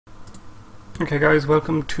Okay guys,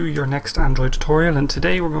 welcome to your next Android tutorial, and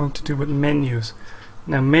today we're going to do with menus.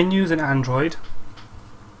 Now menus in Android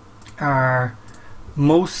are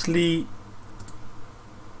mostly,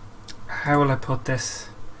 how will I put this,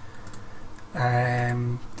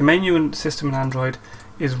 the menu system in Android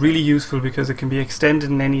is really useful because it can be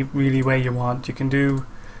extended in any really way you want. You can do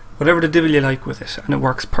whatever the devil you like with it and it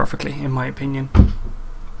works perfectly in my opinion.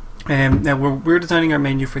 Now we're designing our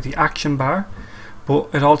menu for the action bar, but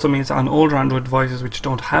it also means that on older Android devices which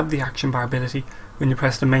don't have the action bar ability, when you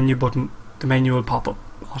press the menu button, the menu will pop up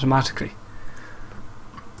automatically.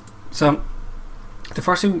 So the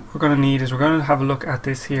first thing we're going to need is we're going to have a look at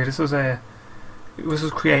this here. This was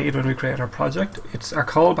created when we created our project. It's our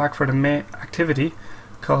callback for the main activity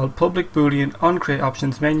called public boolean on create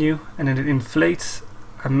options menu, and then it inflates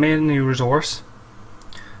a menu resource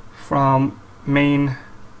from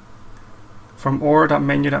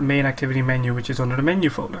or.menu.main activity menu, which is under the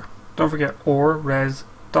menu folder. Don't forget or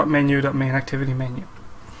res.menu.main activity menu.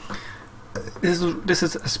 This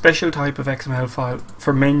is a special type of XML file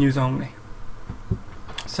for menus only.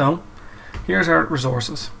 So here's our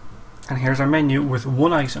resources and here's our menu with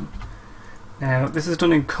one item. Now this is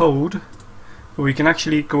done in code, but we can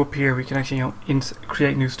actually go up here, we can actually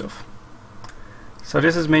create new stuff. So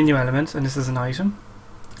this is menu elements and this is an item.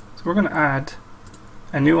 So we're going to add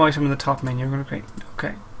a new item in the top menu. We're going to create,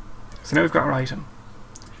 okay. So now we've got our item.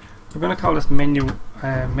 We're going to call this menu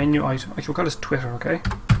item. Actually, we'll call this Twitter, okay?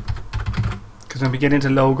 Because when we get into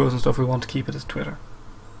logos and stuff, we want to keep it as Twitter.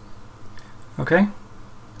 Okay.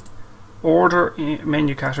 Order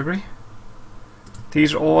menu category.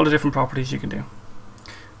 These are all the different properties you can do.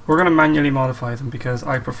 We're going to manually modify them because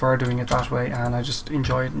I prefer doing it that way and I just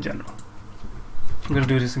enjoy it in general. I'm going to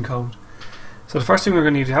do this in code. So the first thing we're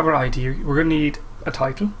going to need to have our ID. We're going to need a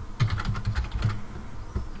title,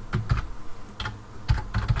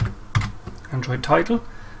 Android title,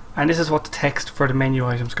 and this is what the text for the menu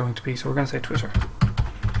item is going to be. So we're going to say Twitter.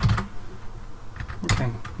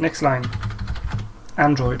 Okay, next line,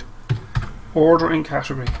 Android ordering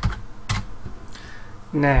category.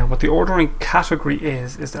 Now what the ordering category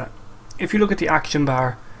is that if you look at the action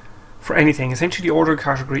bar for anything, essentially the order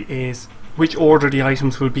category is which order the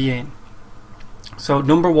items will be in. So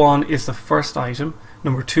number 1 is the first item,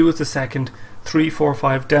 number 2 is the second, 3, 4,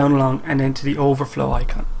 5 down along, and then to the overflow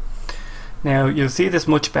icon. Now you'll see this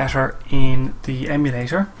much better in the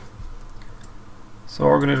emulator. So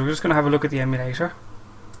we're just going to have a look at the emulator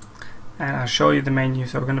and I'll show you the menu.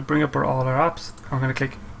 So we're going to bring up all our apps and we're going to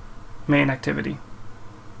click main activity.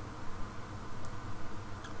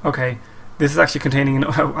 Okay, this is actually containing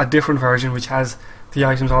a different version which has the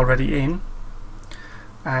items already in.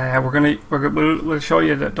 We'll show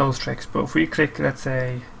you those tricks, but if we click, let's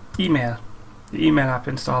say, email, the email app,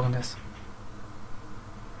 installing this.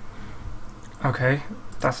 Okay,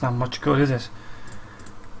 that's not much good, is it?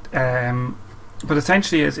 But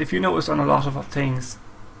essentially, if you notice on a lot of things,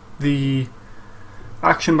 the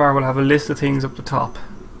action bar will have a list of things up the top.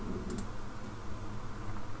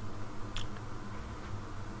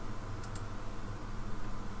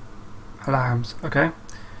 Alarms, okay.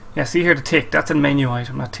 Yeah, see here the tick, that's a menu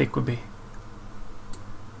item, that tick would be.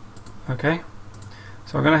 Okay,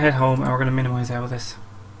 so we're going to head home and we're going to minimize out of this.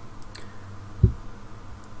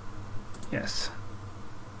 Yes.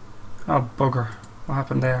 Oh bugger, what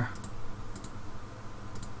happened there?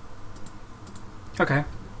 Okay,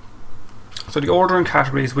 so the ordering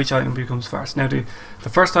category is which item becomes first. Now the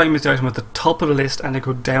first item is the item at the top of the list and they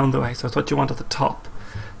go down the way, so it's what you want at the top.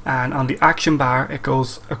 And on the action bar it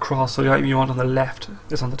goes across, so the item you want on the left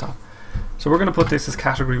is on the top. So we're going to put this as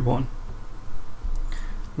category 1.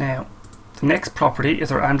 Now the next property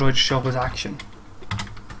is our Android show as action.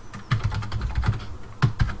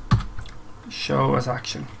 Show as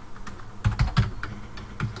action.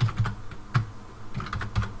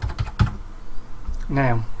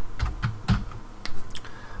 Now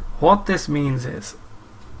what this means is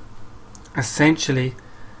essentially,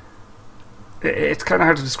 it's kind of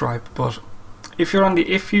hard to describe, but if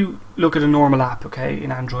you look at a normal app, okay,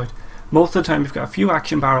 in Android, most of the time you've got a few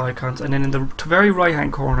action bar icons, and then in the very right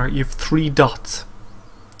hand corner you have 3 dots,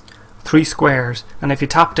 3 squares, and if you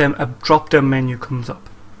tap them a drop down menu comes up.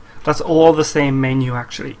 That's all the same menu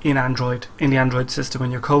actually in Android, in the Android system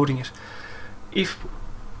when you're coding it.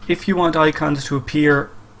 If you want icons to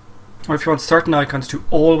appear, or if you want certain icons to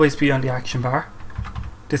always be on the action bar,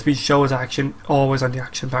 this means show as action, always on the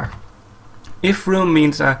action bar. If room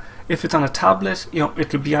means that if it's on a tablet,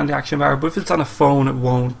 it'll be on the action bar, but if it's on a phone it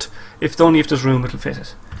won't. If it's only if there's room it'll fit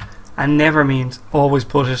it. And never means always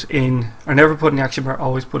put it in, or never put in the action bar,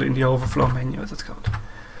 always put it in the overflow menu as it's called.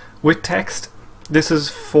 With text, this is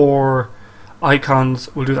for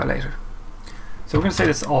icons, we'll do that later. So we're going to say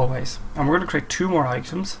this always, and we're going to create 2 more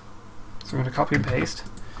items. So we're going to copy and paste,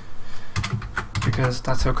 because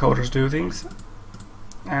that's how coders do things.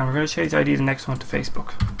 And we're going to change ID the next one to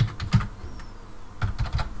Facebook.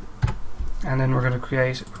 And then we're going to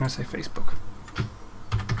create, we're going to say Facebook.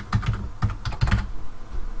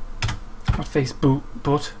 Not Facebook,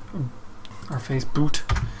 but, or Facebook.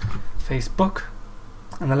 Facebook.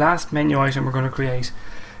 And the last menu item we're going to create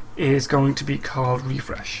is going to be called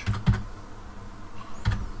refresh.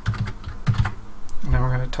 And then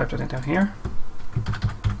we're going to type that in down here.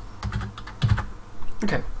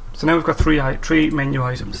 Okay, so now we've got three menu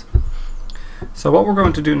items. So what we're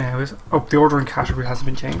going to do now is, the order in category hasn't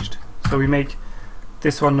been changed. So we make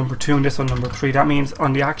this one number 2 and this one number 3. That means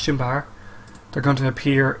on the action bar, they're going to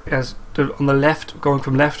appear as, on the left, going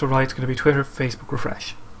from left to right, it's going to be Twitter, Facebook,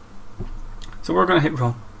 refresh. So we're going to hit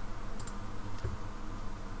run.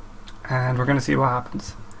 And we're going to see what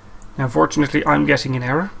happens. Now unfortunately I'm getting an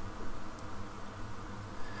error.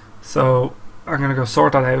 So I'm going to go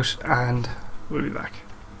sort that out and we'll be back.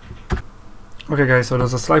 Okay guys, so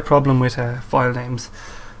there's a slight problem with file names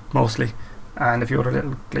mostly, and a few other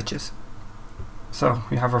little glitches. So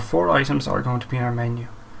we have our 4 items that are going to be in our menu.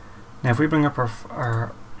 Now if we bring up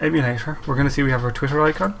our emulator, we're going to see we have our Twitter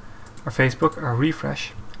icon, our Facebook, our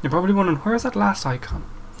refresh. You're probably wondering, where's that last icon?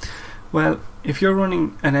 Well, if you're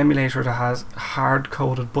running an emulator that has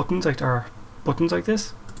hard-coded buttons like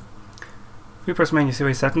this, if we press menu, see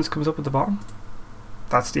why settings comes up at the bottom?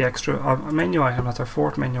 That's the extra menu item, that's our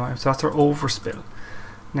 4th menu item, so that's our overspill.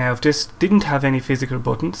 Now if this didn't have any physical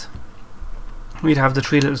buttons, we'd have the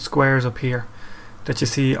 3 little squares up here that you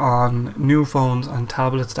see on new phones and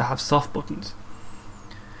tablets that have soft buttons.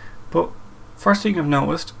 But first thing I've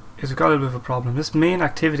noticed is we've got a little bit of a problem. This main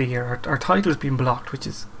activity here, our title is being blocked, which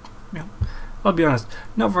is, I'll be honest,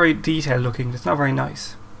 not very detailed looking, it's not very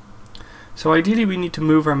nice. So ideally we need to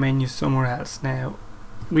move our menus somewhere else. Now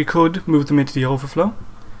we could move them into the overflow.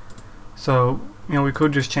 So we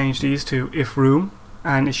could just change these to if room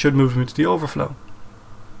and it should move them into the overflow.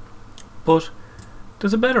 But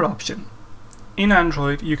there's a better option. In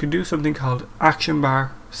Android you can do something called action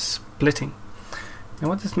bar splitting. Now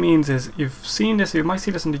what this means is, you've seen this, you might see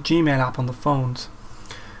this in the Gmail app on the phones,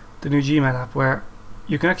 the new Gmail app, where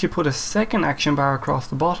you can actually put a second action bar across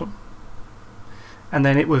the bottom and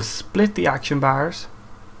then it will split the action bars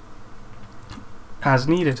as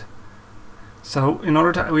needed. So in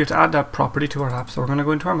order to, we have to add that property to our app, so we're going to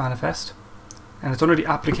go into our manifest and it's under the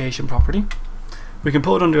application property. We can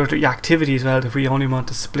put it under the activity as well if we only want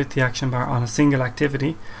to split the action bar on a single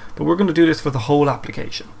activity, but we're going to do this for the whole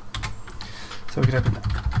application. So we could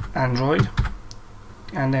have Android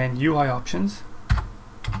and then UI options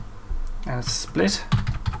and it's split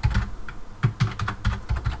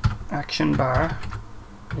action bar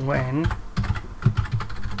when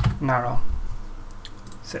narrow.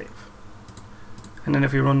 Save. And then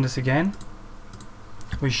if we run this again,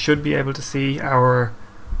 we should be able to see our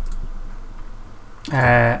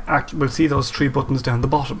we'll see those 3 buttons down the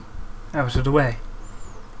bottom out of the way.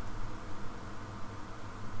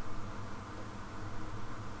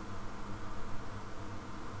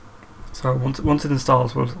 So once it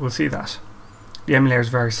installs, we'll see that. The emulator is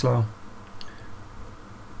very slow.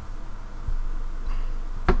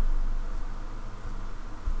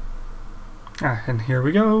 And here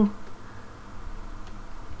we go.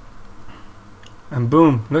 And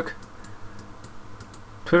boom, look.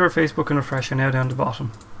 Twitter, Facebook and refresh are now down the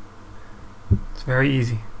bottom. It's very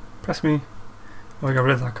easy. Press me. Oh, we got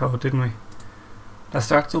rid of that code, didn't we? That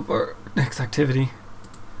starts up our next activity.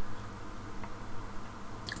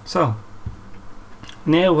 So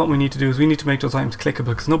now what we need to do is we need to make those items clickable,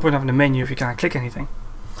 because no point having a menu if you can't click anything.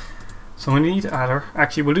 So we need to add our,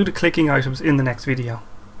 actually we'll do the clicking items in the next video.